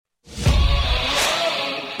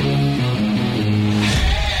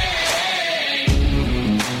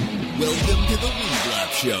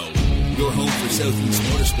Southeast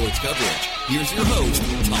motorsports coverage. Here's your host,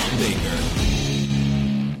 Tom Baker.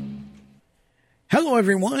 Hello,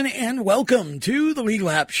 everyone, and welcome to the Lead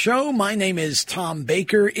Lap Show. My name is Tom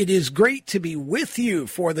Baker. It is great to be with you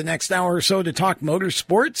for the next hour or so to talk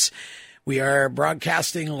motorsports. We are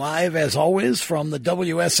broadcasting live, as always, from the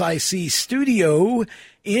WSIC studio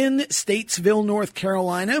in Statesville, North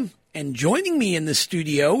Carolina. And joining me in the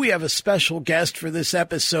studio, we have a special guest for this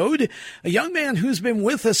episode, a young man who's been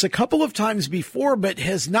with us a couple of times before, but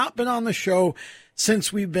has not been on the show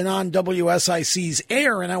since we've been on WSIC's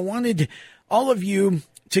air. And I wanted all of you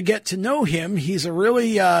to get to know him. He's a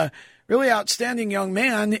really outstanding young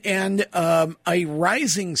man and a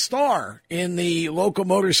rising star in the local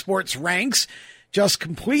motorsports ranks. Just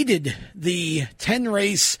completed the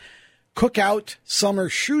 10-race Cookout Summer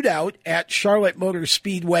Shootout at Charlotte Motor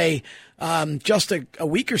Speedway just a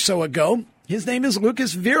week or so ago. His name is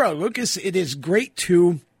Lucas Vera. Lucas, it is great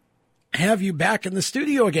to have you back in the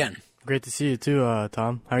studio again. Great to see you too,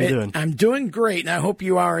 Tom. How are you doing? I'm doing great, and I hope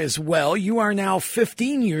you are as well. You are now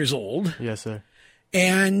 15 years old. Yes, sir.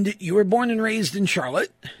 And you were born and raised in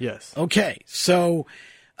Charlotte? Yes. Okay, so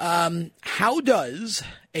how does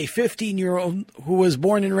a 15-year-old who was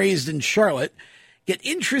born and raised in Charlotte get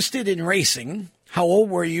interested in racing? How old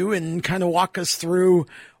were you? And kind of walk us through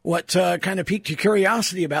what kind of piqued your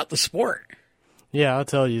curiosity about the sport. Yeah, I'll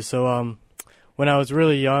tell you. So when I was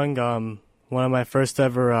really young, one of my first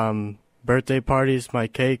ever birthday parties, my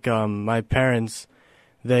cake, my parents,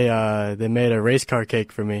 they made a race car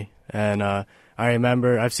cake for me. And I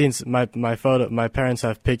remember, I've seen my parents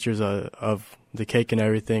have pictures of the cake and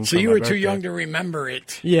everything. So you were too young to remember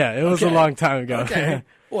it. Yeah, it was a long time ago. Okay.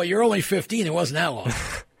 Well, you're only 15. It wasn't that long.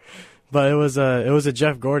 But it was a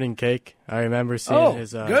Jeff Gordon cake. I remember seeing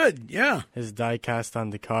his his die cast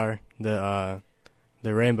on the car, the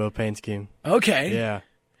rainbow paint scheme. Okay. Yeah.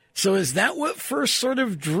 So is that what first sort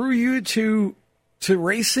of drew you to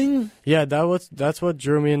racing? Yeah, that's what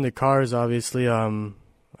drew me into cars. Obviously,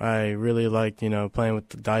 I really liked playing with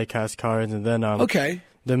the die cast cars, and then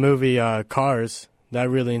the movie Cars, that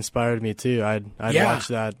really inspired me too. I'd watch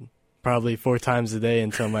that probably 4 times a day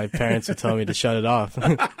until my parents would tell me to shut it off.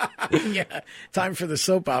 Yeah, time for the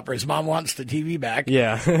soap operas. Mom wants the TV back.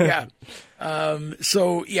 Yeah. Yeah.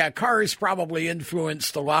 So, Cars probably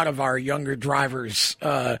influenced a lot of our younger drivers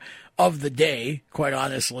of the day, quite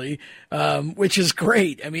honestly, which is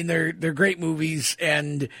great. I mean, they're great movies,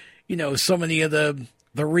 and, so many of the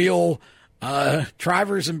real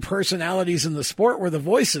drivers and personalities in the sport were the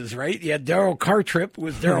voices, right? You had Darrell Cartrip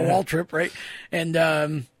with Darrell Waltrip, right?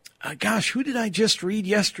 And who did I just read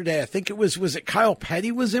yesterday? I think was it Kyle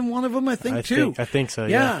Petty was in one of them, I think so,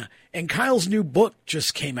 yeah. And Kyle's new book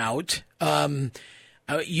just came out.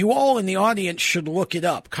 You all in the audience should look it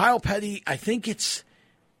up. Kyle Petty,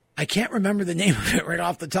 I can't remember the name of it right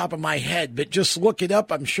off the top of my head, but just look it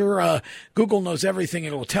up. I'm sure Google knows everything.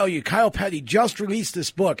 It'll tell you. Kyle Petty just released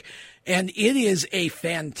this book, and it is a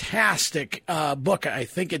fantastic book. I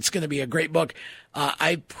think it's going to be a great book.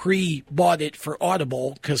 I pre-bought it for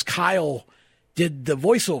Audible because Kyle did the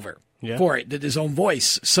voiceover for it, did his own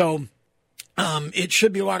voice. So it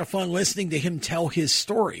should be a lot of fun listening to him tell his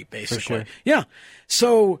story, basically. For sure. Yeah.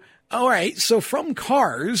 So, all right. So from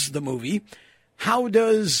Cars, the movie, how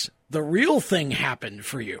does the real thing happen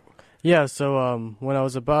for you? Yeah, so when I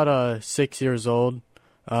was about 6 years old,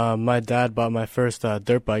 my dad bought my first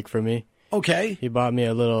dirt bike for me. Okay. He bought me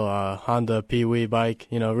a little Honda Pee-wee bike,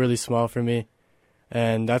 really small for me.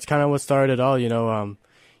 And that's kind of what started it all,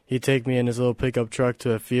 He'd take me in his little pickup truck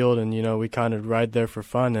to a field, and, we kind of ride there for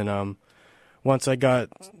fun. And once I got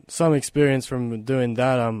some experience from doing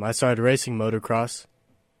that, I started racing motocross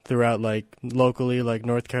throughout, locally,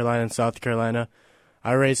 North Carolina and South Carolina.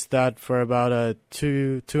 I raced that for about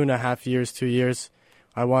 2.5 years, 2 years.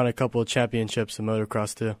 I won a couple of championships in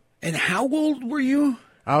motocross, too. And how old were you?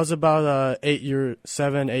 I was about 8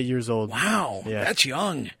 years old. Wow, yeah. That's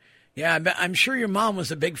young. Yeah, I'm sure your mom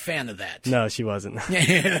was a big fan of that. No, she wasn't.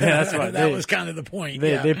 Yeah, that's why that was kind of the point.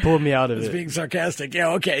 They pulled me out of it. Being sarcastic.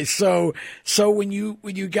 Yeah, okay. So when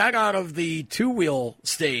you got out of the two-wheel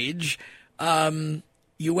stage,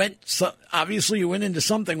 you went into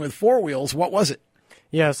something with 4 wheels. What was it?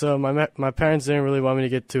 Yeah, so my parents didn't really want me to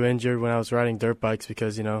get too injured when I was riding dirt bikes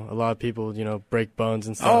because, a lot of people, break bones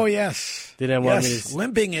and stuff. Oh, yes. They didn't want me to...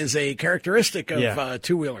 Limping is a characteristic of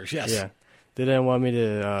two-wheelers, yes. Yeah. They didn't want me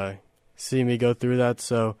to see me go through that,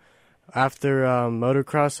 so after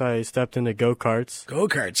motocross, I stepped into go-karts.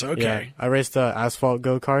 Go-karts, okay. Yeah, I raced asphalt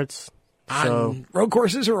go-karts. On road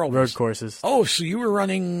courses or ovals? Road courses. Oh, so you were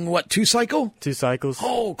running, 2-cycle? 2 cycles.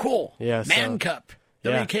 Oh, cool. Yeah. Man Cup.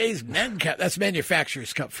 Yeah. WK's Men Cup. That's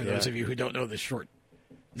Manufacturers Cup for those of you who don't know the short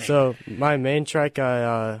name. So my main track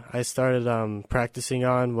I started practicing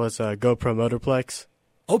on was GoPro Motorplex.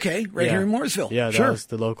 Okay, right here in Mooresville. Yeah, that was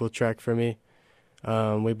the local track for me.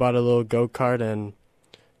 We bought a little go-kart and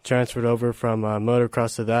transferred over from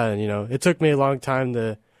motocross to that. And, it took me a long time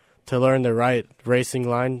to learn the right racing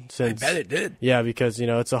line. I bet it did. Yeah, because,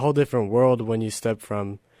 it's a whole different world when you step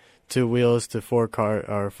from 2 wheels to 4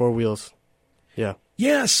 wheels. Yeah.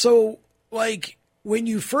 Yeah, so, like, when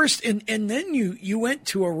you first, and then you went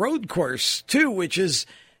to a road course, too, which is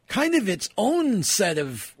kind of its own set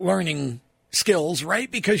of learning skills, right?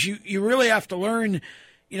 Because you really have to learn,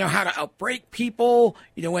 how to outbrake people,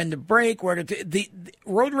 when to brake, where to, the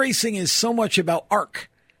road racing is so much about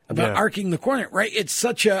arcing the corner, right? It's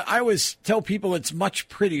such I always tell people it's much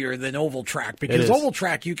prettier than oval track, because oval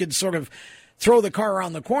track, you can sort of throw the car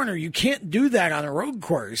around the corner. You can't do that on a road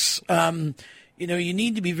course. You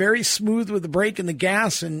need to be very smooth with the brake and the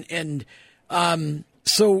gas, and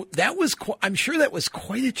so that was, I'm sure that was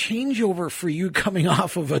quite a changeover for you coming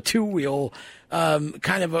off of a 2-wheel,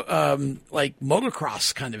 kind of like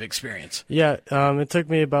motocross kind of experience. Yeah, it took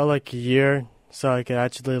me about like a year so I could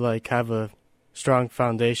actually like have a strong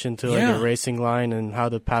foundation to like a racing line and how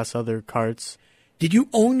to pass other karts. Did you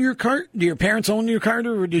own your cart? Do your parents own your cart,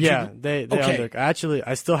 or did you? Yeah, they own their cart. Actually,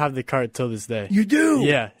 I still have the cart till this day. You do?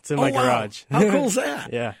 Yeah, it's in my garage. How cool is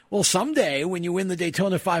that? Yeah. Well, someday when you win the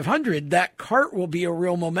Daytona 500, that cart will be a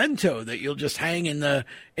real memento that you'll just hang in the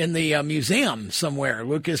museum somewhere,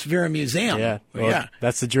 Lucas Vera Museum. Yeah, well,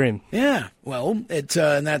 that's the dream. Yeah, well, it's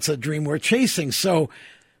and that's a dream we're chasing. So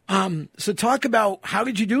talk about, how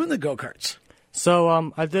did you do in the go-karts?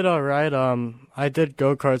 So I did all right. I did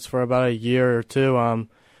go-karts for about a year or two.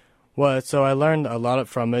 So I learned a lot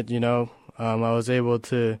from it, I was able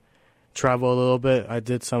to travel a little bit. I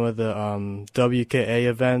did some of the WKA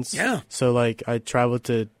events. Yeah. So like I traveled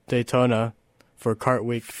to Daytona for Kart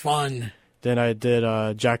Week. Fun. Then I did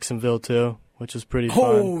Jacksonville too, which was pretty fun.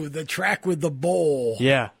 Oh, the track with the bowl.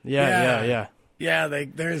 Yeah. Yeah,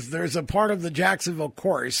 there's a part of the Jacksonville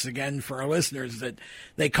course, again, for our listeners, that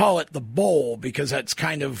they call it the bowl because that's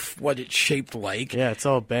kind of what it's shaped like. Yeah, it's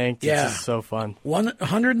all banked. Yeah. It's just so fun.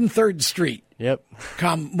 103rd Street. Yep.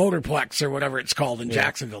 Motorplex or whatever it's called in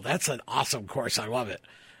Jacksonville. That's an awesome course. I love it.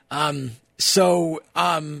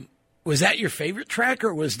 Was that your favorite track,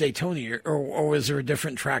 or was Daytona, or was there a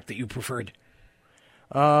different track that you preferred?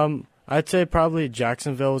 I'd say probably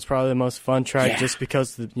Jacksonville was probably the most fun track, just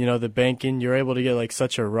because the banking, you're able to get like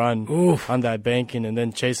such a run on that banking and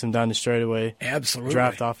then chase them down the straightaway. Absolutely.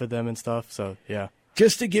 Draft off of them and stuff. So, yeah.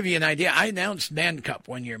 Just to give you an idea, I announced Man Cup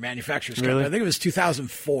one year, Manufacturers Cup. Really? I think it was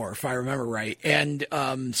 2004, if I remember right. And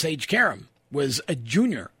Sage Karam was a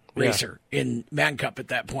junior racer in Man Cup at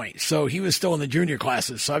that point. So he was still in the junior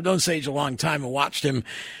classes. So I've known Sage a long time and watched him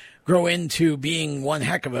grow into being one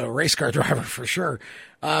heck of a race car driver for sure.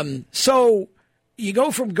 So you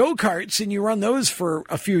go from go-karts and you run those for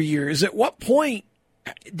a few years. At what point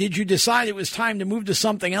did you decide it was time to move to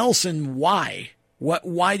something else, and why?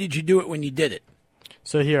 Why did you do it when you did it?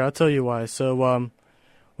 So here, I'll tell you why. So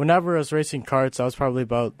whenever I was racing karts, I was probably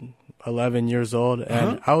about 11 years old,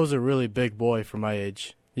 and I was a really big boy for my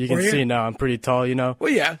age. You can see now I'm pretty tall, Well,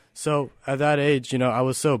 yeah. So at that age, I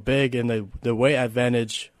was so big, and the weight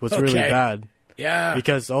advantage was really bad. Yeah.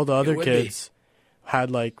 Because all the other kids had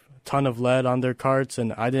like a ton of lead on their karts,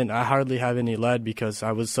 and I hardly have any lead because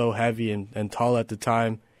I was so heavy and tall at the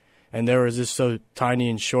time, and they were just so tiny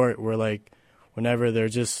and short where like whenever they're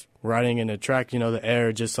just riding in a track, the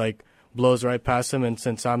air just like blows right past them, and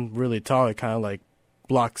since I'm really tall, it kind of like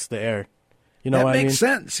blocks the air. You know what I mean? That makes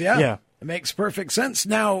sense, yeah. Yeah. It makes perfect sense.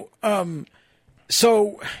 Now,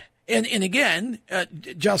 so, and again,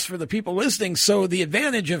 just for the people listening, so the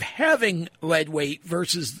advantage of having lead weight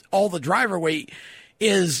versus all the driver weight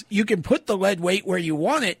is you can put the lead weight where you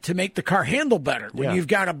want it to make the car handle better. When you've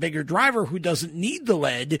got a bigger driver who doesn't need the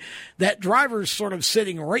lead, that driver's sort of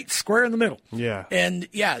sitting right square in the middle. Yeah. And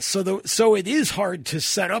so it is hard to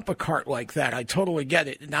set up a cart like that. I totally get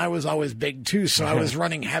it. And I was always big too, so I was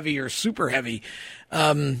running heavy or super heavy,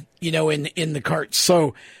 in the cart.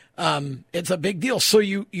 So it's a big deal. So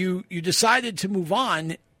you decided to move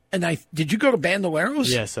on. And did you go to Bandoleros?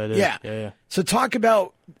 Yes, I did. Yeah. So talk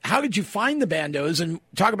about, how did you find the bandos, and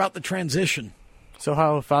talk about the transition? So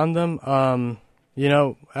how I found them,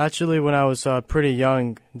 actually when I was pretty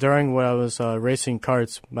young, during when I was racing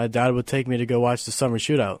karts, my dad would take me to go watch the summer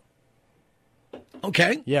shootout.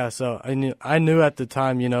 Okay. Yeah, so I knew at the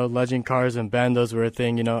time, legend cars and bandos were a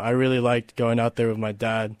thing. I really liked going out there with my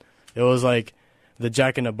dad. It was like the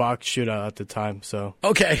Jack in the Box shootout at the time. So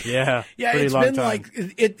okay, yeah, pretty it's long been time. like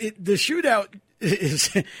the shootout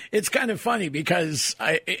is. It's kind of funny because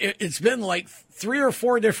it's been like 3 or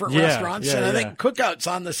 4 different restaurants, and I think Cookout's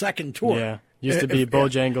on the second tour. Yeah, used to be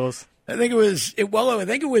Bojangles. I think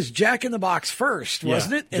it was Jack in the Box first,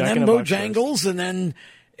 wasn't it? And Jack then in the Box Bojangles, and then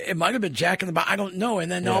it might have been Jack in the Box. I don't know.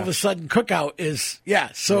 And then all of a sudden, Cookout is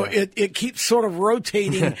So it keeps sort of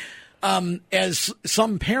rotating. As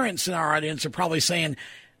some parents in our audience are probably saying,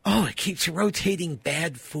 "Oh, it keeps rotating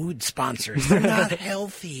bad food sponsors. They're not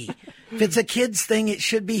healthy. If it's a kids thing, it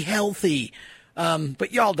should be healthy."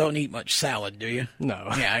 But y'all don't eat much salad, do you? No.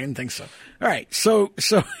 Yeah, I didn't think so. All right, so.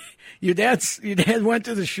 Your dad went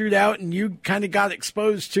to the shootout, and you kind of got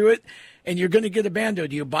exposed to it, and you're going to get a bando.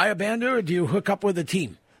 Do you buy a bando, or do you hook up with a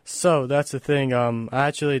team? So that's the thing. I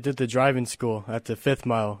actually did the driving school at the 5th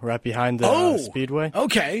Mile, right behind the Speedway.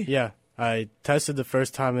 Okay. Yeah, I tested the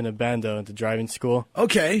first time in a bando at the driving school.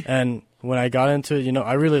 Okay. And when I got into it,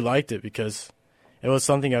 I really liked it because it was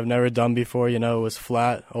something I've never done before. It was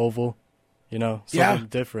flat, oval, something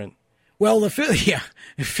different. Well, the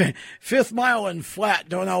fifth mile and flat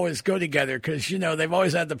don't always go together because, they've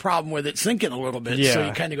always had the problem with it sinking a little bit. Yeah. So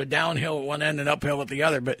you kind of go downhill at one end and uphill at the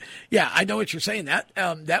other. But, yeah, I know what you're saying. That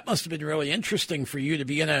must have been really interesting for you to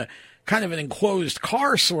be in a kind of an enclosed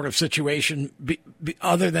car sort of situation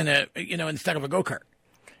other than instead of a go-kart.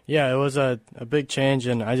 Yeah, it was a big change,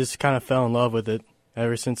 and I just kind of fell in love with it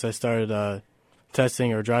ever since I started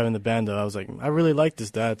testing or driving the bando. I was like, I really like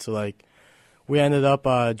this, Dad. So, we ended up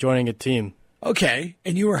joining a team. Okay.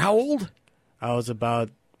 And you were how old? I was about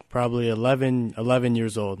probably 11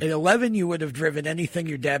 years old. At 11, you would have driven anything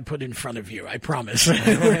your dad put in front of you, I promise.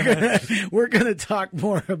 We're gonna talk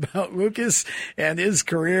more about Lucas and his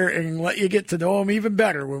career and let you get to know him even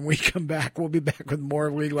better when we come back. We'll be back with more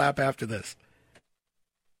Lead Lap after this.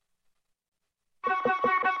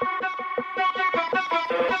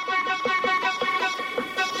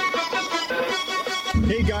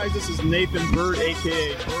 Hey guys, this is Nathan Bird,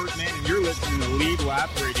 aka Birdman, and you're listening to Lead Lap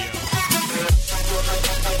Radio.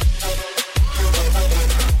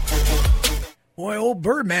 Boy, old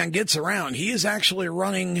Birdman gets around. He is actually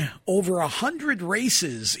running over 100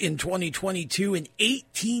 races in 2022 in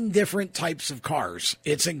 18 different types of cars.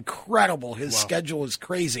 It's incredible. His schedule is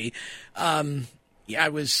crazy. I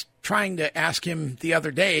was trying to ask him the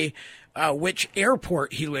other day which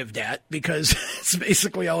airport he lived at, because it's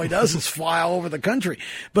basically all he does is fly all over the country.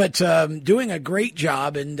 But doing a great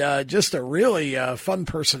job, and just a really fun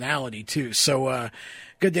personality, too. So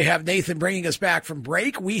good to have Nathan bringing us back from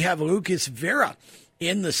break. We have Lucas Vera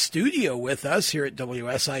in the studio with us here at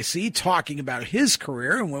WSIC talking about his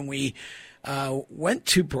career. And when we went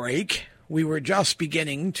to break, we were just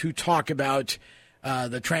beginning to talk about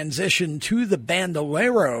the transition to the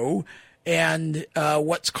Bandolero and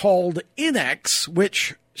what's called INEX,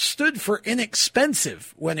 which stood for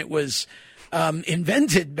inexpensive when it was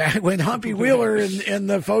invented back when Humpy Wheeler and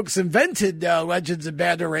the folks invented Legends of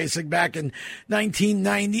Bando Racing back in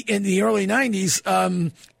 1990, in the early 90s.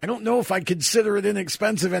 I don't know if I'd consider it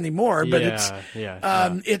inexpensive anymore, but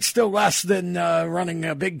it's still less than running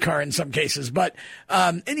a big car in some cases. But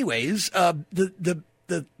anyways, the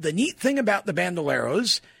neat thing about the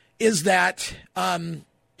Bandoleros is that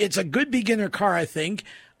it's a good beginner car, I think.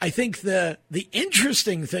 I think the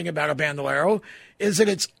interesting thing about a Bandolero is that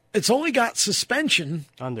it's only got suspension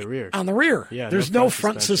on the rear. Yeah, there's no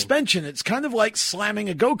front suspension. It's kind of like slamming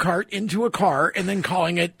a go-kart into a car and then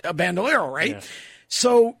calling it a Bandolero, right? Yeah.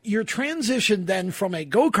 So your transition then from a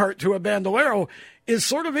go-kart to a Bandolero is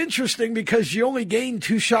sort of interesting because you only gain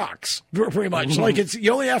 2 shocks, pretty much. Like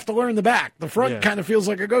you only have to learn the back. The front kind of feels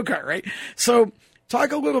like a go-kart, right? So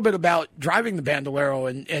talk a little bit about driving the Bandolero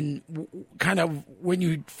and kind of when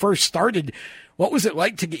you first started, what was it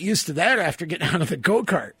like to get used to that after getting out of the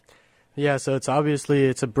go-kart? Yeah, so it's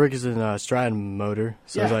a Briggs & Stratton motor.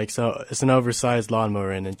 So it's an oversized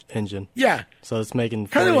lawnmower engine. Yeah. So it's making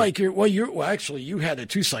kind of like actually you had a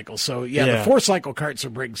 2-cycle. So the 4-cycle carts are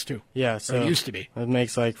Briggs too. Yeah, so it used to be. It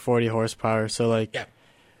makes like 40 horsepower. So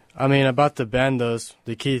I mean, about the bandos,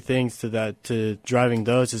 the key things to driving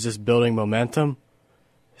those is just building momentum.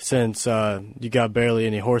 Since you got barely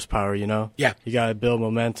any horsepower, Yeah. You got to build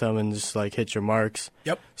momentum and just hit your marks.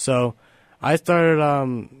 Yep. So I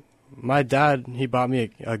started, my dad, he bought me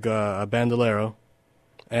a Bandolero,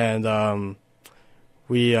 and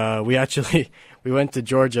we actually we went to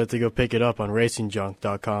Georgia to go pick it up on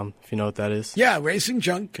racingjunk.com, if you know what that is. Yeah, Racing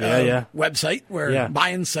Junk website where buy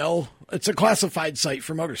and sell. It's a classified site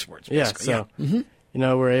for motorsports, basically. Yeah,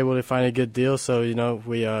 so, we're able to find a good deal. So,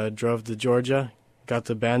 we drove to Georgia, got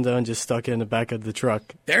the bando and just stuck it in the back of the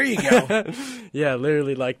truck. There you go. Yeah,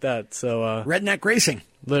 literally like that. So Redneck racing.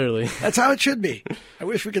 literally. That's how it should be. I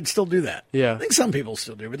wish we could still do that. Yeah. I think some people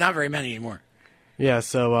still do, but not very many anymore. Yeah,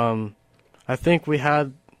 so I think we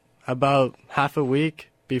had about half a week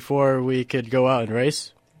before we could go out and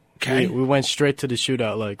race. Okay. We went straight to the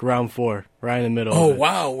shootout, like round 4, right in the middle. Oh, of it.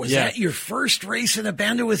 wow. Was that your first race in a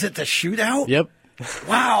bando? Was it the shootout? Yep.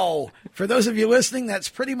 Wow. For those of you listening, that's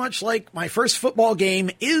pretty much like my first football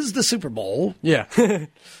game is the Super Bowl. Yeah.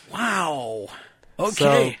 Wow.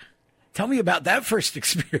 Okay. Tell me about that first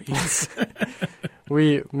experience.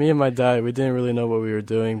 Me and my dad, we didn't really know what we were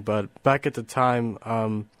doing, but back at the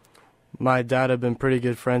time, my dad had been pretty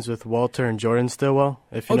good friends with Walter and Jordan Stillwell,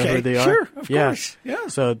 if you know who they are. Sure, of course. Yeah.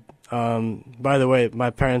 So, by the way,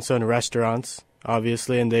 my parents own restaurants,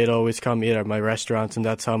 obviously, and they'd always come eat at my restaurants, and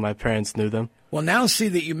that's how my parents knew them. Well, now see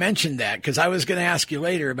that you mentioned that, because I was going to ask you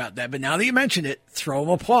later about that, but now that you mentioned it, throw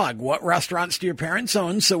them a plug. What restaurants do your parents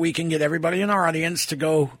own so we can get everybody in our audience to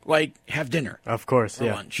go, like, have dinner? Of course, or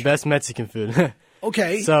yeah. lunch. Best Mexican food.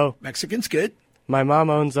 Okay. So Mexican's good. My mom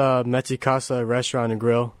owns a Mexicasa restaurant and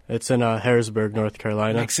grill. It's in Harrisburg, North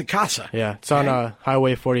Carolina. Mexicasa. Yeah, it's on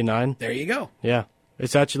Highway 49. There you go. Yeah,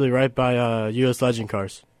 it's actually right by U.S. Legend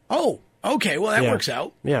Cars. Oh, okay. Well, that works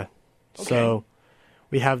out. Yeah. Okay. So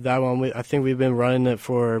we have that one. I think we've been running it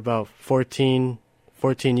for about 14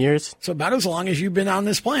 years. So about as long as you've been on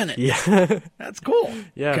this planet. Yeah. That's cool.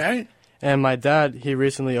 Yeah. Okay. And my dad, he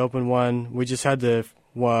recently opened one. We just had the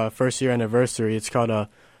first year anniversary. It's called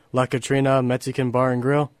La Katrina Mexican Bar and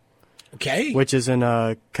Grill. Okay. Which is in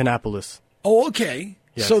Canapolis. Oh, okay.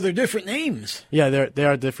 Yes. So they're different names. Yeah, they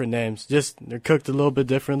are different names. Just they're cooked a little bit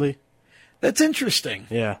differently. That's interesting.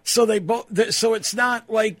 Yeah. So they both. So it's not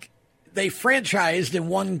like they franchised and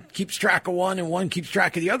one keeps track of one and one keeps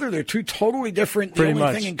track of the other. They're two totally different. Pretty the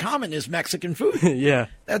only much. thing in common is Mexican food. Yeah.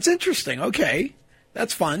 That's interesting. Okay.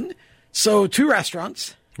 That's fun. So 2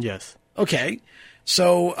 restaurants. Yes. Okay.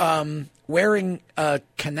 So where in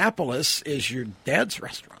Canapolis is your dad's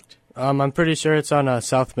restaurant? I'm pretty sure it's on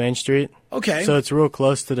South Main Street. Okay. So it's real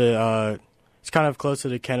close to the. It's kind of close to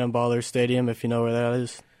the Cannonballer Stadium, if you know where that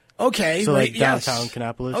is. Okay. So right, like downtown yes.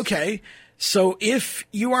 Canapolis. Okay. So if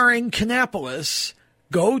you are in Canapolis,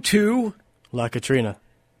 go to La Katrina.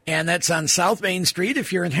 And that's on South Main Street.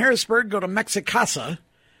 If you're in Harrisburg, go to Mexicasa.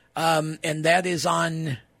 And that is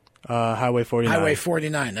on Highway 49. Highway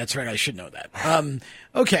 49. That's right. I should know that.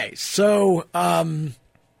 Okay. So,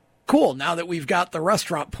 cool. Now that we've got the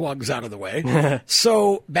restaurant plugs out of the way.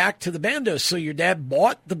 So back to the bando. So your dad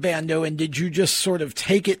bought the bando, and did you just sort of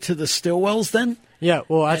take it to the Stillwells then? Yeah.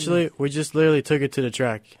 Well, actually, we just literally took it to the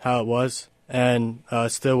track, how it was. And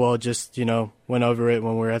Stillwell just, went over it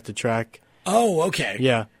when we were at the track. Oh, okay.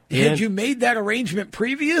 Yeah. Had you made that arrangement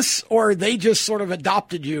previous, or they just sort of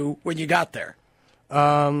adopted you when you got there?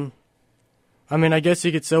 I mean, I guess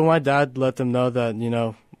you could still, my dad let them know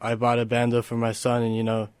that, I bought a bando for my son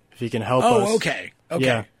and, if he can help us. Oh, okay. Okay.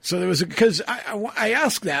 Yeah. So there was because I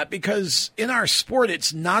ask that because in our sport,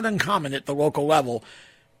 it's not uncommon at the local level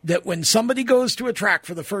that when somebody goes to a track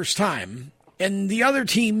for the first time and the other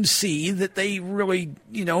teams see that they really,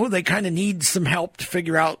 they kind of need some help to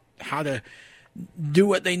figure out how to do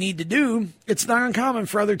what they need to do, it's not uncommon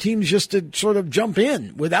for other teams just to sort of jump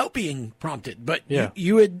in without being prompted. But yeah.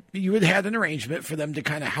 you had an arrangement for them to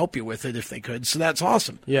kind of help you with it if they could. So that's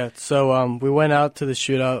awesome. Yeah. So we went out to the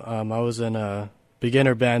shootout. I was in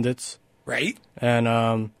Beginner Bandits. Right.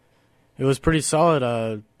 And it was pretty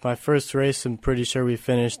solid. My first race, I'm pretty sure we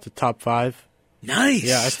finished the top 5. Nice.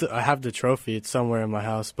 Yeah, I have the trophy. It's somewhere in my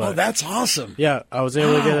house. But that's awesome. Yeah, I was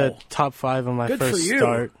able to get a top 5 on my Good first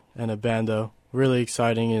start in a bando. Really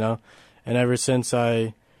exciting, And ever since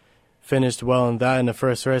I finished well in that in the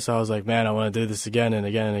first race, I was like, man, I want to do this again and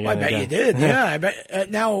again and again. I bet you did. Yeah, I bet.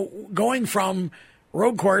 Now, going from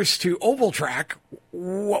road course to oval track,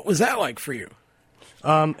 what was that like for you?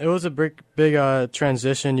 It was a big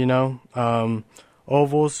transition,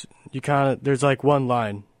 Ovals, there's like one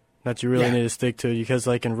line that you really need to stick to because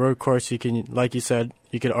like in road course, you can, like you said,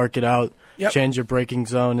 you can arc it out, change your braking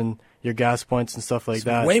zone and your gas points and stuff like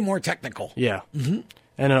that. Way more technical. Yeah. Mm-hmm.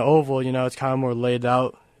 And an oval, it's kind of more laid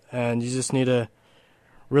out and you just need to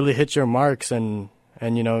really hit your marks and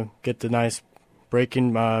get the nice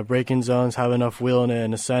braking zones, have enough wheel in it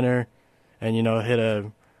in the center and, hit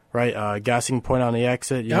a right gassing point on the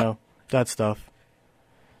exit, you know, that stuff.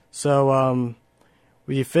 So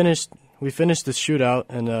we finished the shootout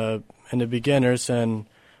in the beginners, and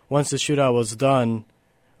once the shootout was done,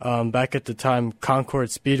 back at the time,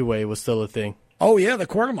 Concord Speedway was still a thing. Oh yeah, the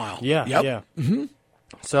quarter mile. Yeah, yep. yeah. Mm-hmm.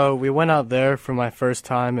 So we went out there for my first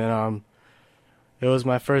time, and It was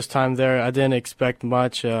my first time there. I didn't expect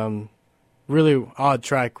much. Really odd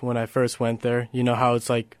track when I first went there. You know how it's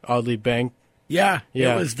like oddly banked? Yeah,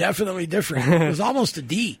 Yeah. it was definitely different. It was almost a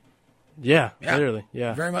D. Yeah, Yeah. literally,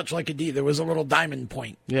 yeah. Very much like a D. There was a little diamond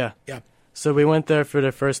point. Yeah. Yeah. So we went there for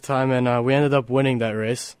the first time, and we ended up winning that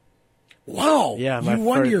race. Wow. Yeah, you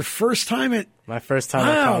won your first time at... My first time at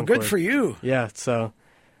Wow, Concord. good for you. Yeah, so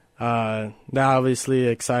that obviously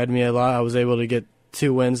excited me a lot. I was able to get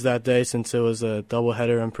 2 wins that day since it was a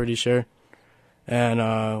doubleheader, I'm pretty sure.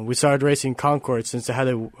 And we started racing Concord since they had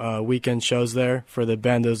a weekend shows there for the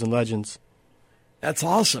Bandos and Legends. That's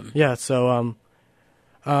awesome. Yeah, so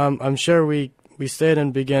I'm sure we stayed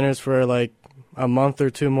in beginners for like a month or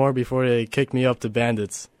 2 more before they kicked me up to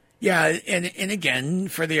Bandits. Yeah, and again,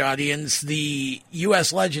 for the audience, the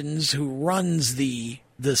U.S. Legends who runs the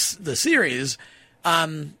series,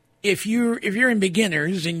 if you're in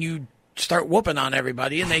beginners and you start whooping on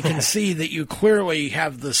everybody and they can see that you clearly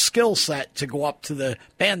have the skill set to go up to the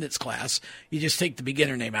Bandits class, you just take the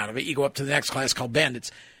beginner name out of it. You go up to the next class called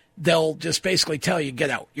Bandits. They'll just basically tell you,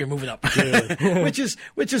 get out, you're moving up, which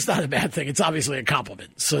is not a bad thing. It's obviously a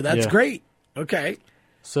compliment. So that's great. Okay.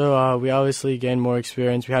 So we obviously gained more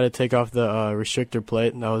experience. We had to take off the restrictor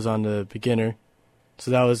plate that was on the beginner.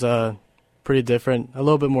 So that was pretty different. A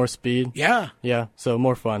little bit more speed. Yeah. Yeah, so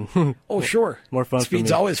more fun. Oh, sure. More fun Speed's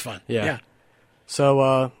for me. always fun. Yeah.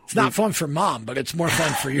 So it's not fun for Mom, but it's more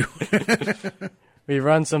fun for you. we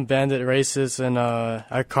run some bandit races and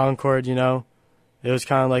at Concord, you know. It was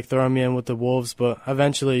kind of like throwing me in with the wolves, but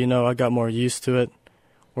eventually, you know, I got more used to it.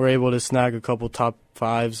 We're able to snag a couple top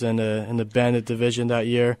 5s in the bandit division that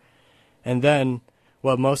year. And then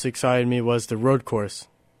what most excited me was the road course,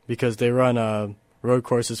 because they run road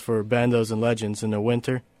courses for Bandos and Legends in the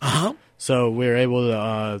winter. Uh-huh. So we were able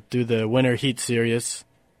to do the Winter Heat Series.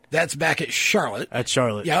 That's back at Charlotte. At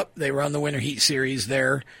Charlotte. Yep, they run the Winter Heat Series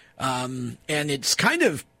there. And it's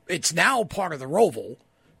now part of the Roval.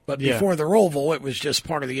 But before the Roval, it was just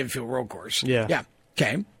part of the infield road course. Yeah. Yeah.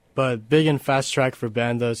 Okay. But big and fast track for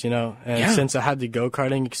Bandos, you know. And since I had the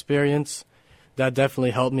go-karting experience, that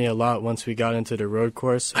definitely helped me a lot once we got into the road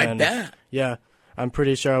course. I bet. Yeah. I'm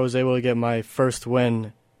pretty sure I was able to get my first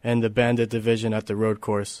win in the bandit division at the road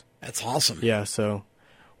course. That's awesome. Yeah, so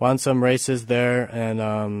won some races there,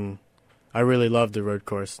 and I really loved the road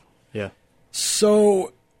course. Yeah.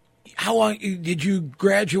 So how long did you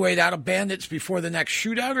graduate out of Bandits before the next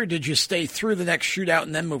shootout, or did you stay through the next shootout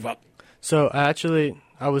and then move up? So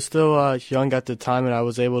I was still young at the time, and I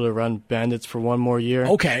was able to run Bandits for 1 more year.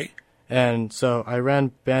 Okay. And so I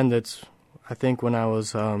ran Bandits, I think when I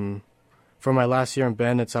was, for my last year in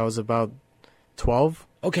Bandits, I was about 12.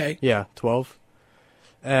 Okay. Yeah, 12.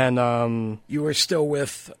 And you were still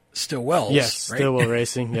with Stillwells, yes, right? Stillwell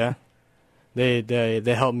Racing, yeah. They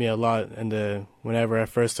helped me a lot whenever I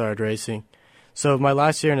first started racing. So my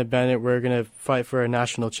last year in the Bandit, we were going to fight for a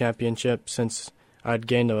national championship since I'd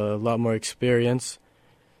gained a lot more experience.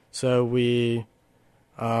 So we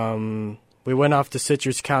went off to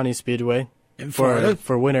Citrus County Speedway in Florida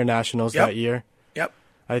for Winter Nationals that year. Yep.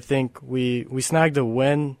 I think we snagged a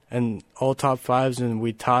win and all top 5s, and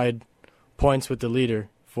we tied points with the leader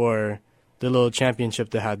for the little championship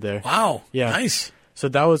they had there. Wow. Yeah. Nice. So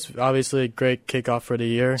that was obviously a great kickoff for the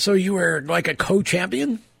year. So you were like a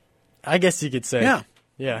co-champion? I guess you could say. Yeah.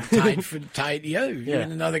 Yeah. tied. Yeah. You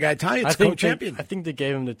and another guy tied. It's co-champion. I think they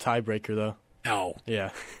gave him the tiebreaker, though. Oh.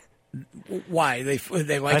 Yeah. Why?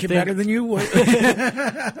 They like you better than you?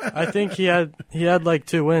 I think he had like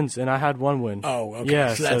 2 wins, and I had 1 win. Oh, okay.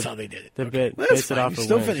 Yeah, so that's how they did it. They That's fine. It off you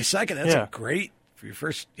still finished second. That's a great for your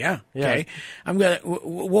first. Yeah. Okay.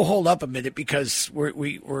 We'll hold up a minute because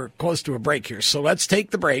we're close to a break here. So let's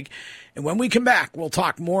take the break, and when we come back, we'll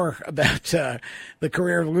talk more about the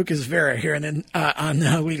career of Lucas Vera here and then on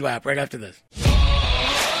Lead Lap right after this.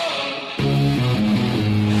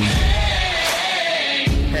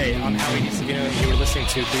 Hey, I'm Howie DeSavino, and you were listening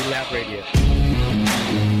to Lead Lap Radio.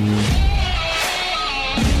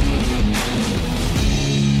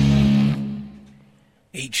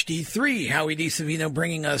 HD3, Howie DeSavino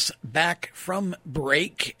bringing us back from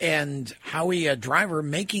break, and Howie, a driver,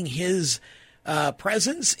 making his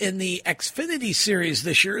presence in the Xfinity Series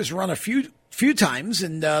this year, has run a few times,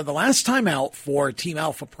 and the last time out for Team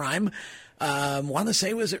Alpha Prime, want to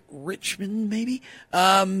say, was it Richmond, maybe?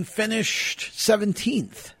 Finished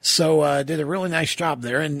 17th. So did a really nice job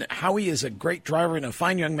there. And Howie is a great driver and a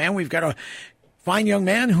fine young man. We've got a fine young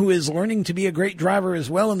man who is learning to be a great driver as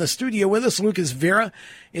well in the studio with us. Lucas Vera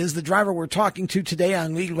is the driver we're talking to today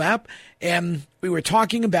on Lead Lap. And we were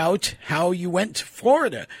talking about how you went to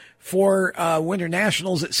Florida for Winter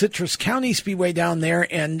Nationals at Citrus County Speedway down there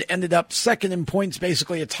and ended up second in points,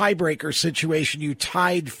 basically a tiebreaker situation. You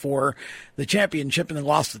tied for the championship and then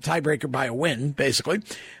lost the tiebreaker by a win, basically,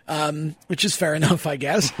 which is fair enough, I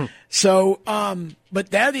guess. So,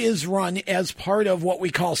 but that is run as part of what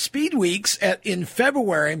we call Speed Weeks in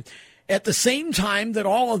February, at the same time that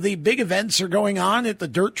all of the big events are going on at the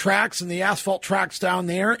dirt tracks and the asphalt tracks down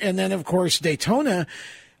there. And then, of course, Daytona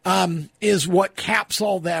is what caps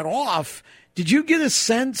all that off. Did you get a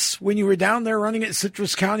sense when you were down there running at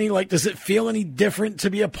Citrus County, like, does it feel any different to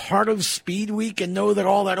be a part of Speed Week and know that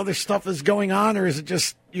all that other stuff is going on, or is it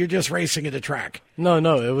just you're just racing at a track? No,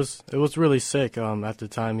 it was really sick at the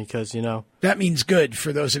time because, That means good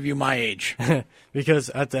for those of you my age. because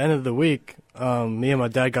at the end of the week, me and my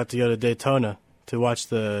dad got to go to Daytona to watch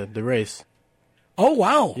the race. Oh,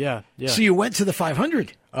 wow. Yeah. So you went to the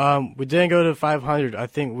 500? We didn't go to 500. I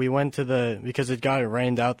think we went to because it got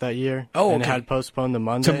rained out that year. Oh, okay. And it had postponed to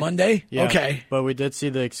Monday. To Monday? Yeah. Okay. But we did see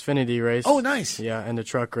the Xfinity race. Oh, nice. Yeah, and the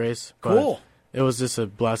truck race. But cool. It was just a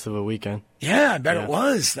blast of a weekend. Yeah, I bet it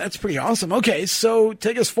was. That's pretty awesome. Okay, so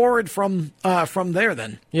take us forward from there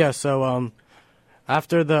then. Yeah, so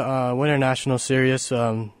after the Winter National Series,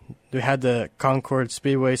 we had the Concord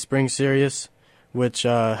Speedway Spring Series, which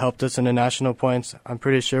helped us in the national points. I'm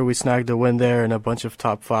pretty sure we snagged a win there and a bunch of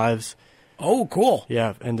top fives. Oh, cool.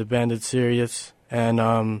 Yeah, in the Bandit Series.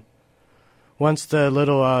 And once the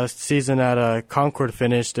little season at Concord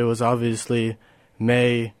finished, it was obviously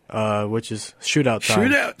May, which is shootout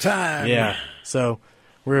time. Shootout time. Yeah, so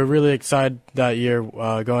we were really excited that year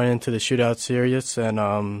going into the shootout series.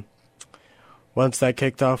 And once that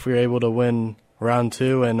kicked off, we were able to win round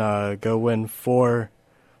 2 and go win four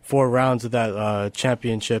rounds of that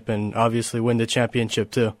championship, and obviously win the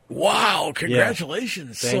championship too. Wow,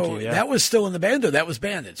 congratulations. Yeah. Thank you, yeah. That was still in the Bando. That was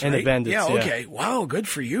Bandits, right? In the Bandits, yeah. yeah. Okay. Wow, good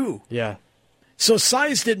for you. Yeah. So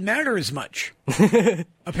size didn't matter as much,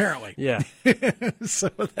 apparently. Yeah. So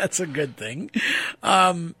that's a good thing.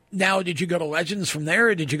 Now, did you go to Legends from there,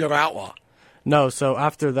 or did you go to Outlaw? No, so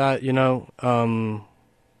after that,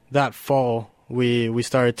 that fall, we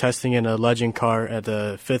started testing in a Legend car at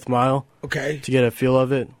the 5th mile. Okay. To get a feel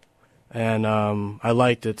of it. And I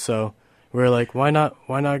liked it, so we were like, why not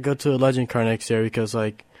go to a Legend car next year? Because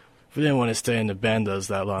we didn't want to stay in the Bandos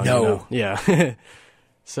that long. No. Yeah.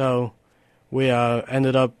 So we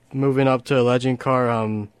ended up moving up to a Legend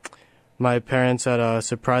car. My parents had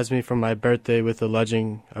surprised me for my birthday with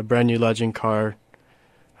a brand new Legend car.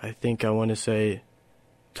 I think I want to say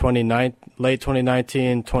late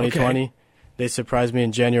 2019, 2020. Okay. They surprised me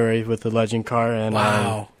in January with the Legend car, and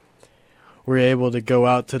wow. We were able to go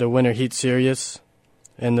out to the Winter Heat Series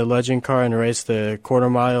in the Legend car and race the quarter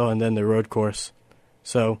mile and then the road course.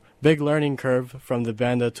 So big learning curve from the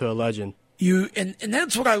Banda to a Legend. And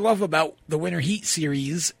that's what I love about the Winter Heat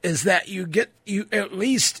Series is that you at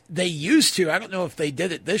least they used to, I don't know if they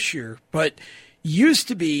did it this year, but used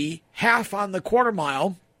to be half on the quarter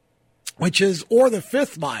mile, or the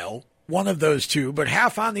 5th mile, one of those two, but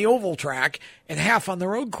half on the oval track and half on the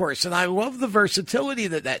road course. And I love the versatility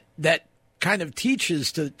that kind of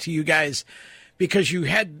teaches to you guys, because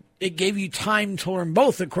it gave you time to learn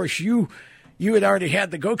both. Of course, you had already had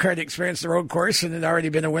the go-kart experience, the road course, and had already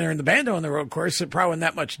been a winner in the Bando on the road course, so it probably wasn't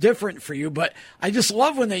that much different for you. But I just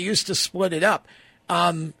love when they used to split it up.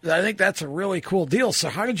 I think that's a really cool deal. So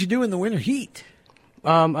how did you do in the Winter Heat?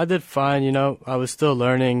 I did fine. I was still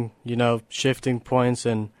learning, shifting points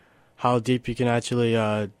and how deep you can actually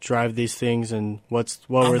drive these things and what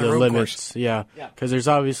were the limits. Course. Yeah, because there's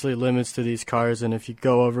obviously limits to these cars, and if you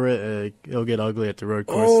go over it, it'll get ugly at the road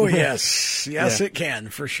course. Oh, yes. Yes, yeah. It can,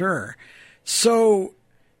 for sure. So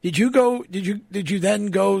did you then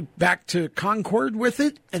go back to Concord with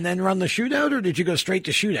it and then run the shootout, or did you go straight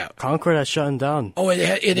to shootout? Concord had shut down. Oh,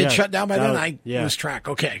 it had shut down by then? I was track.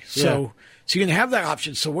 Okay. So you're going to have that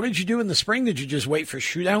option. So what did you do in the spring? Did you just wait for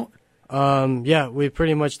shootout? Yeah, we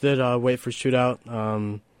pretty much did wait for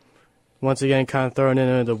shootout. Once again, kind of throwing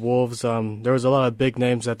in the Wolves. There was a lot of big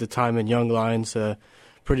names at the time in Young Lions.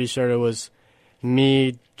 Pretty sure it was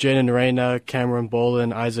me, Jaden Reyna, Cameron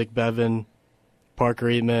Bolin, Isaac Bevan, Parker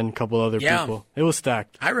Eatman, a couple other people. It was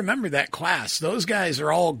stacked. I remember that class. Those guys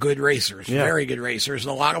are all good racers, very good racers,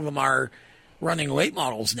 and a lot of them are running late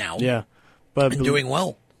models now. Yeah, but doing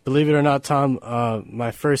well. Believe it or not, Tom,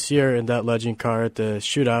 my first year in that Legend car at the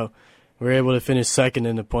shootout, we were able to finish second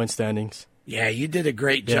in the point standings. Yeah, you did a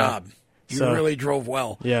great job. You really drove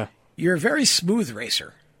well. Yeah. You're a very smooth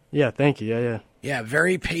racer. Yeah, thank you. Yeah. Yeah,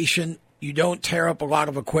 very patient. You don't tear up a lot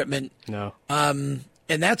of equipment. No.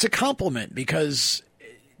 And that's a compliment, because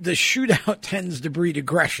the shootout tends to breed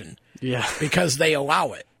aggression. Yeah. Because they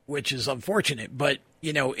allow it, which is unfortunate. But,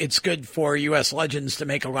 it's good for U.S. Legends to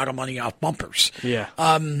make a lot of money off bumpers. Yeah.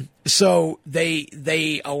 So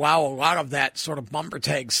they allow a lot of that sort of bumper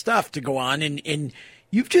tag stuff to go on. And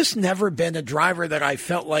you've just never been a driver that I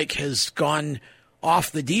felt like has gone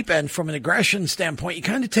off the deep end from an aggression standpoint. You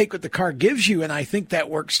kind of take what the car gives you, and I think that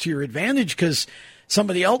works to your advantage because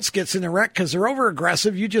somebody else gets in a wreck because they're over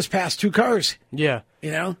aggressive. You just pass two cars. Yeah.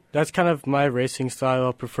 That's kind of my racing style.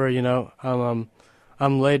 I prefer,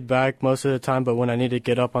 I'm laid back most of the time, but when I need to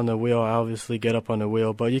get up on the wheel, I obviously get up on the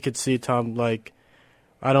wheel. But you could see, Tom,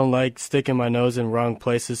 I don't like sticking my nose in wrong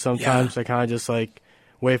places sometimes. I kind of just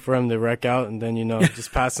wait for him to wreck out and then,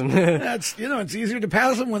 just pass him. That's, it's easier to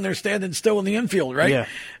pass them when they're standing still in the infield, right?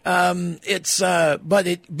 Yeah.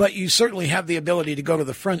 But you certainly have the ability to go to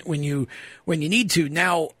the front when you need to.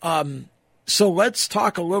 Now, so let's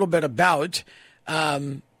talk a little bit about,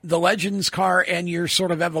 the Legends car and your sort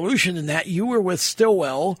of evolution in that. You were with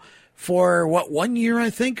Stillwell for 1 year, I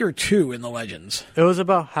think, or 2 in the Legends? It was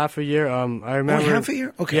about half a year. I remember. Half a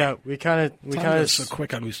year? Okay. Yeah, we kind of so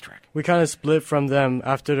quick, I lose track. We kind of split from them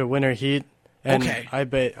after the winter heat, and okay. I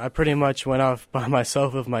pretty much went off by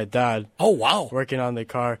myself with my dad. Oh wow! Working on the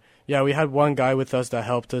car. Yeah, we had one guy with us that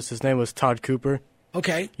helped us. His name was Todd Cooper.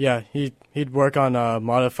 Okay. Yeah, he'd work on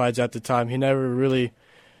modifieds at the time. He never really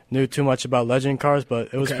knew too much about Legend cars,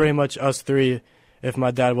 but it was pretty much us three if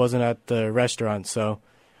my dad wasn't at the restaurant. So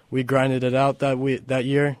we grinded it out that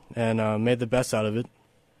year and made the best out of it.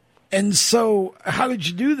 And so how did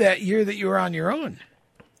you do that year that you were on your own?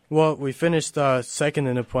 Well, we finished second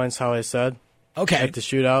in the points, how I said. Okay. At the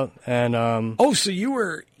shootout. And so you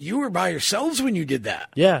were by yourselves when you did that?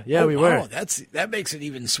 Yeah, we were. That makes it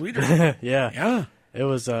even sweeter. Yeah. Yeah. It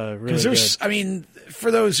was really good. I mean,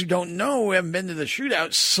 for those who don't know, who haven't been to the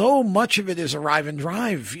shootout, so much of it is arrive and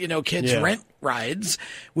drive. Kids rent rides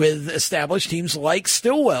with established teams like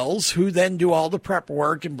Stillwell's, who then do all the prep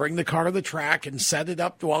work and bring the car to the track and set it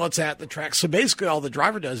up while it's at the track. So basically all the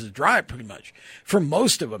driver does is drive pretty much, for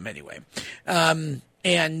most of them anyway.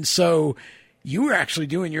 And so you were actually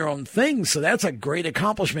doing your own thing, so that's a great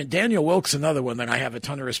accomplishment. Daniel Wilkes, another one that I have a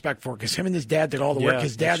ton of respect for, because him and his dad did all the work.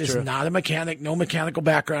 His dad is not a mechanic, no mechanical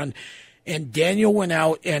background, and Daniel went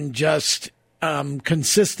out and just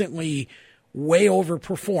consistently way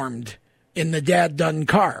overperformed in the dad-done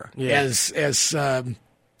car, as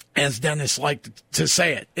Dennis liked to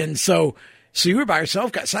say it. And so you were by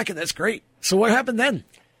yourself, got second. That's great. So what happened then?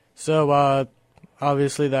 So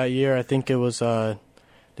obviously that year, I think it was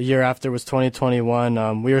the year after was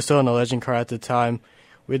 2021. We were still in a Legend car at the time.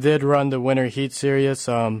 We did run the Winter Heat Series.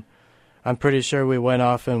 I'm pretty sure we went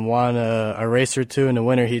off and won a race or two in the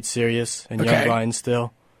Winter Heat Series in Young Lions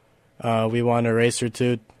still. We won a race or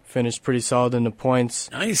two, finished pretty solid in the points.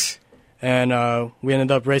 Nice. And we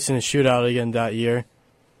ended up racing a shootout again that year.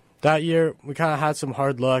 That year, we kind of had some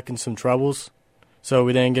hard luck and some troubles, so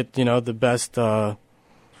we didn't get, the best... that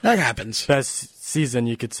happens. Best season,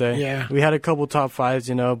 you could say. Yeah. We had a couple top fives,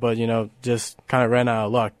 but, just kind of ran out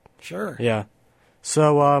of luck. Sure. Yeah.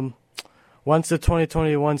 So once the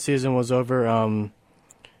 2021 season was over,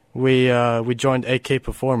 we joined AK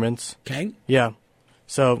Performance. Okay. Yeah.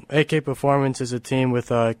 So AK Performance is a team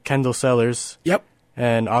with Kendall Sellers. Yep.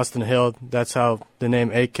 And Austin Hill. That's how the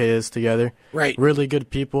name AK is together. Right. Really good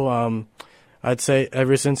people. I'd say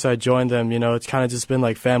ever since I joined them, it's kind of just been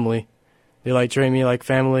like family. They treat me like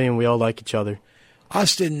family, and we all like each other.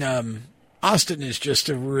 Austin is just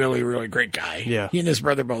a really, really great guy. Yeah. He and his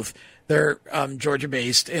brother both. They're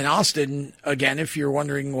Georgia-based. And Austin, again, if you're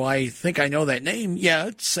wondering why I think I know that name, yeah,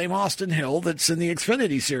 it's the same Austin Hill that's in the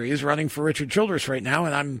Xfinity Series running for Richard Childress right now.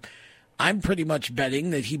 And I'm pretty much betting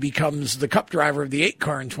that he becomes the Cup driver of the 8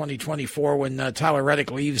 car in 2024 when Tyler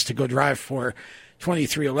Reddick leaves to go drive for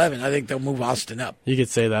 2311. I think they'll move Austin up. You could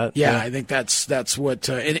say that. Yeah, I think that's what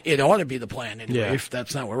it ought to be the plan anyway, if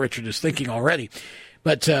that's not what Richard is thinking already.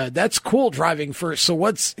 But that's cool driving first.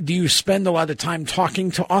 So do you spend a lot of time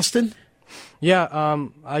talking to Austin? Yeah,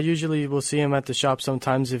 I usually will see him at the shop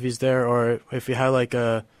sometimes if he's there, or if we had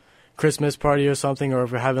a Christmas party or something, or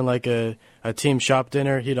if we're having a team shop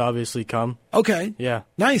dinner, he'd obviously come. Okay. Yeah.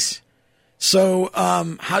 Nice. So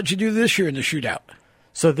how'd you do this year in the shootout?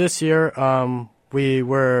 So this year, we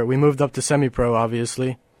moved up to semi-pro,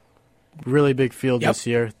 obviously. Really big field this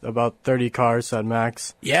year, about 30 cars at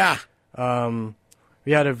max. Yeah.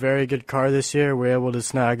 We had a very good car this year. We were able to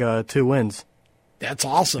snag 2 wins. That's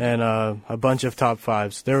awesome. And a bunch of top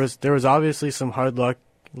 5s. There was obviously some hard luck,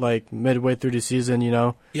 midway through the season,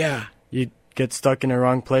 Yeah. You get stuck in the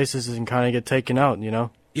wrong places and kind of get taken out,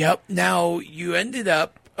 Yep. Now, you ended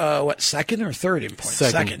up second or third in points?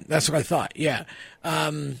 Second. That's what I thought. Yeah.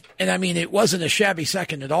 And I mean, it wasn't a shabby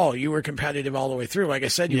second at all. You were competitive all the way through. Like I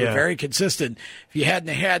said, you were very consistent. If you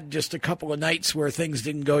hadn't had just a couple of nights where things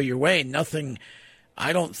didn't go your way,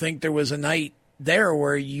 I don't think there was a night there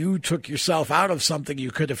where you took yourself out of something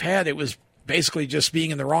you could have had. It was basically just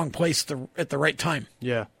being in the wrong place at the right time.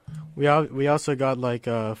 Yeah. We also got like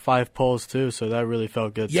 5 poles too, so that really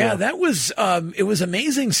felt good. Yeah, too. that was it was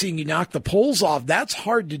amazing seeing you knock the poles off. That's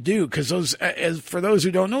hard to do because those, for those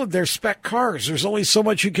who don't know, they're spec cars. There's only so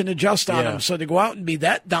much you can adjust on them. So to go out and be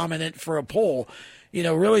that dominant for a pole,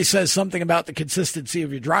 really says something about the consistency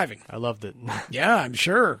of your driving. I loved it. Yeah, I'm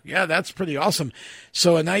sure. Yeah, that's pretty awesome.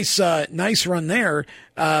 So a nice run there.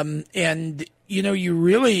 And you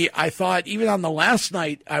really, I thought, even on the last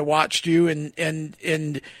night, I watched you and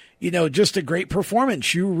just a great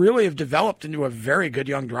performance. You really have developed into a very good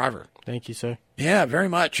young driver. Thank you, sir. Yeah, very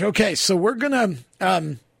much. Okay, so we're going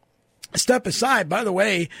to step aside. By the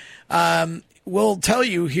way, we'll tell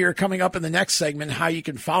you here coming up in the next segment how you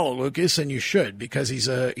can follow Lucas, and you should, because he's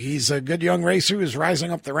a good young racer who's rising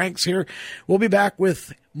up the ranks here. We'll be back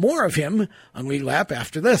with more of him on Lead Lap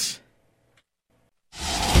after this.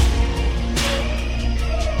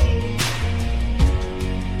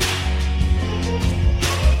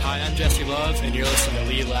 I'm Jesse Love, and you're listening to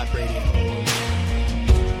Lead Lap Radio.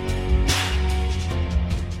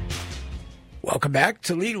 Welcome back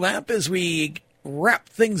to Lead Lap as we wrap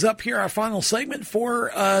things up here, our final segment for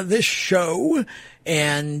this show.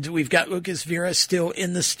 And we've got Lucas Vera still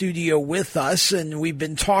in the studio with us, and we've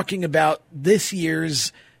been talking about this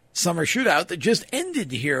year's summer shootout that just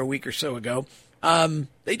ended here a week or so ago.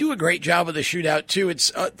 They do a great job of the shootout, too.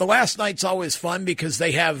 It's the last night's always fun because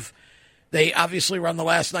they obviously run the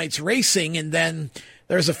last night's racing, and then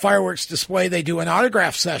there's a fireworks display. They do an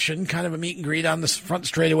autograph session, kind of a meet and greet on the front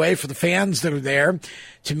straightaway for the fans that are there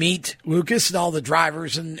to meet Lucas and all the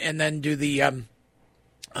drivers, and then do the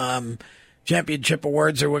championship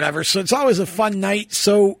awards or whatever. So it's always a fun night.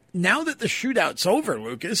 So now that the shootout's over,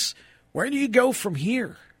 Lucas, where do you go from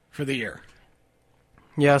here for the year?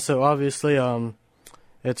 Yeah, so obviously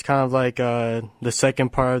it's kind of like the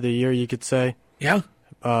second part of the year, you could say. Yeah.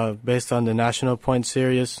 Based on the National Point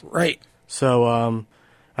Series. Right. So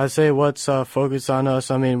I'd say what's focused on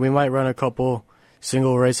us, I mean, we might run a couple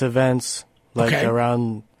single race events like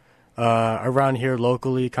around here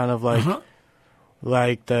locally, kind of like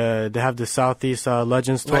like they have the Southeast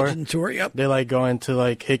Legends Tour. Legend Tour, yep. They like going to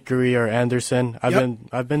like Hickory or Anderson.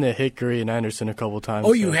 I've been to Hickory and Anderson a couple times.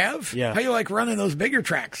 Oh, you have? Yeah. How you like running those bigger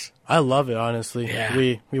tracks? I love it, honestly. Yeah.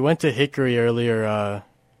 We went to Hickory earlier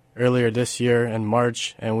this year in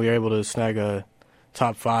March, and we were able to snag a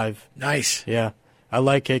top 5. Nice. Yeah. I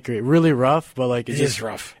like Hickory. Really rough, but like it is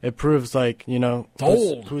rough. It proves like,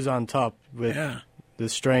 who's on top with the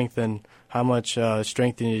strength and how much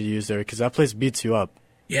strength you need to use there, because that place beats you up.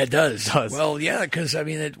 Yeah, it does. Well, yeah, because, I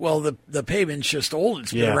mean, the pavement's just old.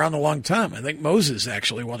 It's been around a long time. I think Moses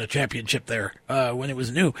actually won a championship there when it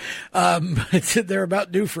was new. They're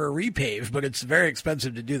about due for a repave, but it's very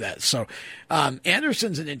expensive to do that. So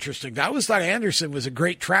Anderson's an interesting. I always thought Anderson was a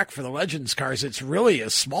great track for the Legends cars. It's really a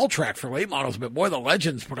small track for late models, but boy, the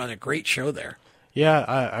Legends put on a great show there. Yeah,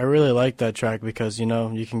 I really like that track because,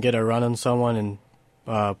 you can get a run on someone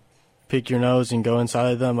and pick your nose and go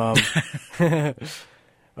inside of them.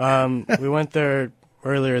 We went there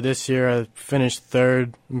earlier this year. I finished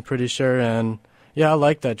 3rd, I'm pretty sure. And, yeah, I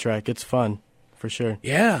like that track. It's fun, for sure.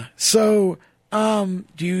 Yeah. So do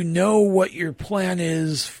you know what your plan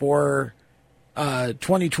is for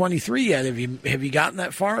 2023 yet? Have you gotten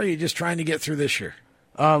that far, or are you just trying to get through this year?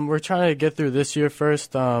 We're trying to get through this year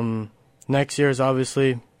first. Next year is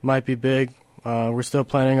obviously might be big. We're still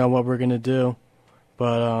planning on what we're going to do.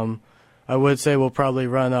 But I would say we'll probably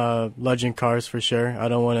run Legend cars for sure. I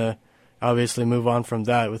don't want to obviously move on from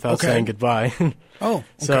that without saying goodbye. Oh, okay.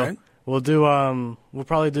 So we'll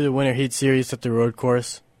probably do the Winter Heat Series at the road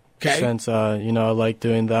course. Okay. Since I like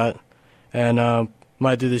doing that, and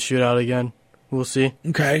might do the shootout again. We'll see.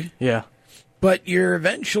 Okay. Yeah. But you're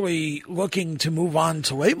eventually looking to move on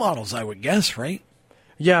to late models, I would guess, right?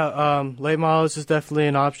 Yeah. Late models is definitely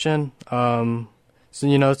an option.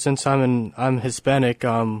 So since I'm Hispanic,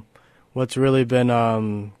 what's really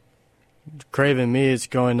been craving me is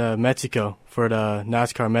going to Mexico for the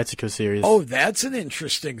NASCAR Mexico Series. Oh, that's an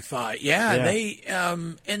interesting thought. Yeah. They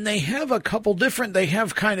and they have a couple different. They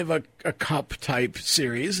have kind of a cup type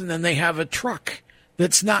series, and then they have a truck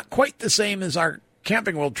that's not quite the same as our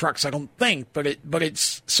Camping World trucks, I don't think, but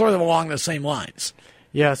it's sort of along the same lines.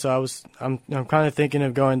 Yeah, so I'm kind of thinking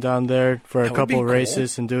of going down there for a couple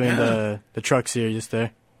races and doing the truck series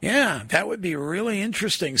there. Yeah, that would be really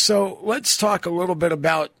interesting. So let's talk a little bit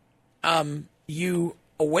about you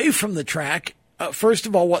away from the track. First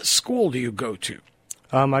of all, what school do you go to?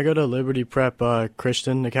 I go to Liberty Prep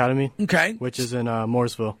Christian Academy, Okay. which is in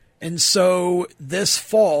Mooresville. And so this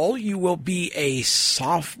fall, you will be a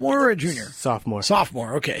sophomore or a junior? Sophomore.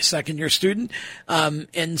 Sophomore, okay, second-year student.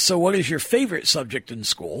 And so what is your favorite subject in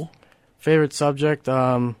school? Favorite subject?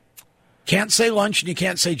 Can't say lunch and you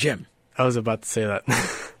can't say gym. I was about to say that.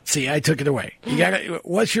 See, I took it away.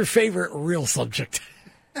 What's your favorite real subject?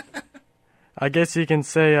 I guess you can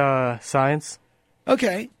say science.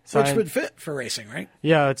 Okay, Science. which would fit for racing, right?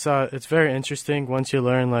 Yeah, it's very interesting once you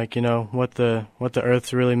learn what the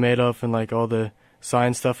Earth's really made of and like all the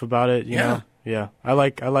science stuff about it. You know? Yeah. I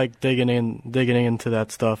like digging into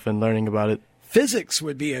that stuff and learning about it. Physics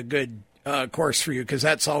would be a good course for you because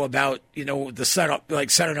that's all about the setup,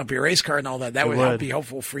 like setting up your race car and all that. That would be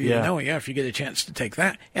helpful for you to know. Yeah, if you get a chance to take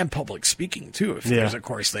that, and public speaking too, if there's a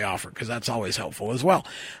course they offer, because that's always helpful as well.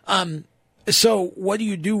 So what do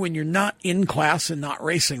you do when you're not in class and not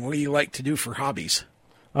racing? What do you like to do for hobbies?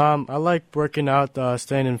 I like working out,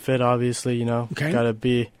 staying in fit, obviously, Okay. Got to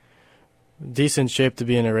be decent shape to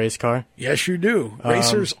be in a race car. Yes, you do.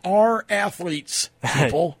 Racers are athletes,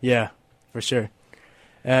 people. Yeah, for sure.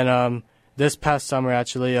 And this past summer,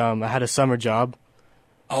 actually, I had a summer job.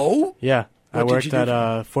 Oh? Yeah. I What did worked you do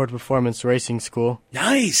at Ford Performance Racing School.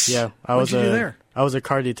 Nice. Yeah. What'd you do there? I was a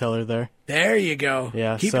car detailer there. There you go.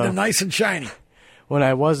 Yeah, Keeping them nice and shiny. When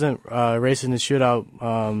I wasn't racing the shootout,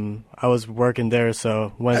 I was working there.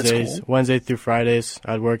 So Wednesday through Fridays,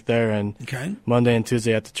 I'd work there, and Monday and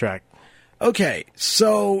Tuesday at the track. Okay,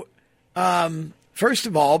 so first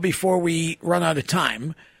of all, before we run out of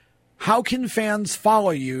time, how can fans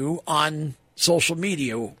follow you on social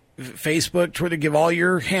media? Facebook, Twitter, give all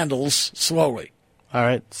your handles slowly. All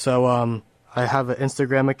right, so I have an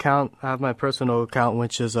Instagram account. I have my personal account,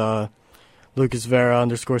 which is Lucas Vera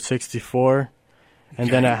 _64. And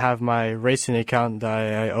then I have my racing account that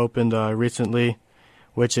I opened recently,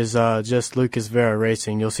 which is just Lucas Vera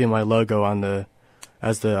Racing. You'll see my logo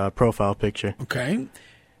as the profile picture. Okay.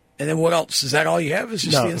 And then what else? Is that all you have? Is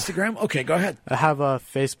just the Instagram? Okay, go ahead. I have a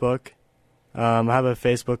Facebook. I have a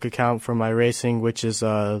Facebook account for my racing, which is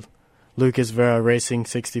Lucas Vera Racing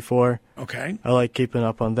 64. Okay. I like keeping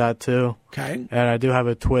up on that too. Okay. And I do have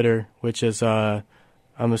a Twitter, which is I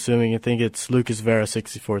think it's Lucas Vera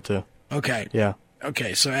 64 too. Okay. Yeah.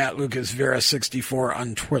 Okay, so at Lucas Vera 64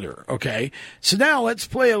 on Twitter. Okay, so now let's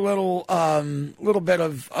play a little bit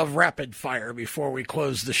of rapid fire before we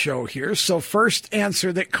close the show here. So first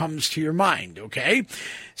answer that comes to your mind. Okay,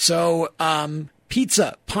 so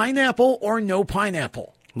pizza, pineapple or no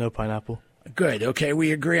pineapple? No pineapple. Good. Okay,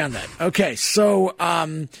 we agree on that. Okay, so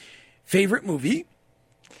favorite movie?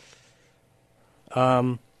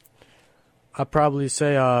 I'd probably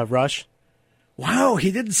say Rush. Wow,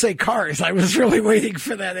 he didn't say Cars. I was really waiting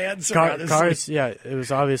for that answer. Cars, yeah, it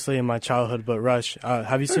was obviously in my childhood, but Rush.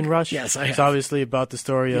 Have you seen Rush? Yes, I have. It's obviously about the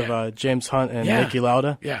story of James Hunt and Niki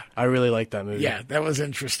Lauda. Yeah. I really like that movie. Yeah, that was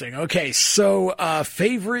interesting. Okay, so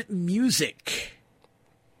favorite music?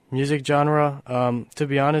 Music genre? To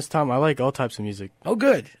be honest, Tom, I like all types of music. Oh,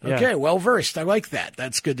 good. Yeah. Okay, well-versed. I like that.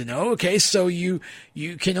 That's good to know. Okay, so you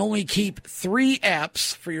can only keep 3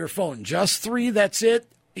 apps for your phone. Just 3, that's it?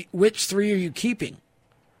 Which 3 are you keeping?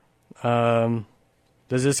 Does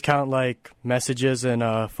this count like messages and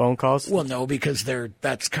phone calls? Well, no, because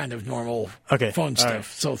that's kind of normal phone stuff. Right.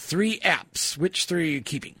 So 3 apps. Which 3 are you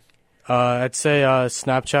keeping? I'd say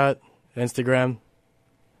Snapchat, Instagram,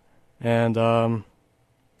 and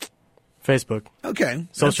Facebook. Okay.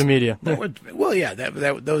 Social media.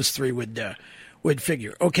 Those 3 would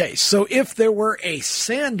figure. Okay, so if there were a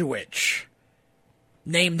sandwich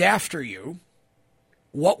named after you,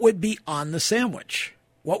 what would be on the sandwich?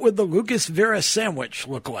 What would the Lucas Vera sandwich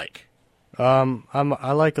look like?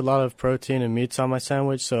 I like a lot of protein and meats on my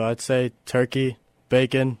sandwich, so I'd say turkey,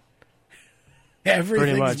 bacon.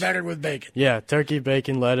 Everything's better with bacon. Yeah, turkey,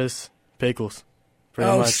 bacon, lettuce, pickles.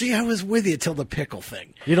 Pretty much. See, I was with you till the pickle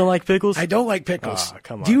thing. You don't like pickles? I don't like pickles. Oh,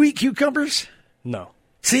 come on. Do you eat cucumbers? No.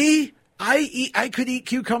 See? I could eat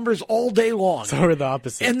cucumbers all day long. So we're the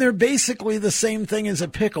opposite. And they're basically the same thing as a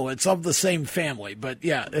pickle. It's of the same family. But,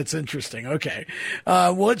 yeah, it's interesting. Okay.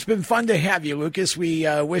 Well, it's been fun to have you, Lucas. We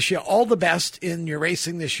wish you all the best in your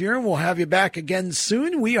racing this year, and we'll have you back again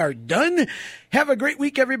soon. We are done. Have a great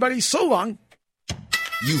week, everybody. So long.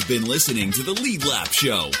 You've been listening to the Lead Lap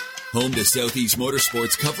Show, home to Southeast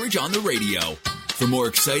Motorsports coverage on the radio. For more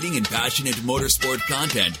exciting and passionate motorsport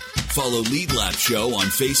content, follow Lead Lap Show on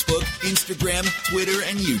Facebook, Instagram, Twitter,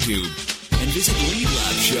 and YouTube. And visit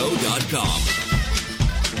leadlapshow.com.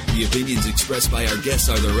 The opinions expressed by our guests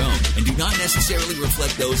are their own and do not necessarily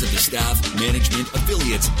reflect those of the staff, management,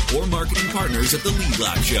 affiliates, or marketing partners of the Lead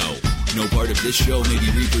Lap Show. No part of this show may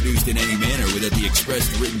be reproduced in any manner without the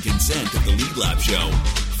expressed written consent of the Lead Lap Show.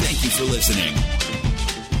 Thank you for listening.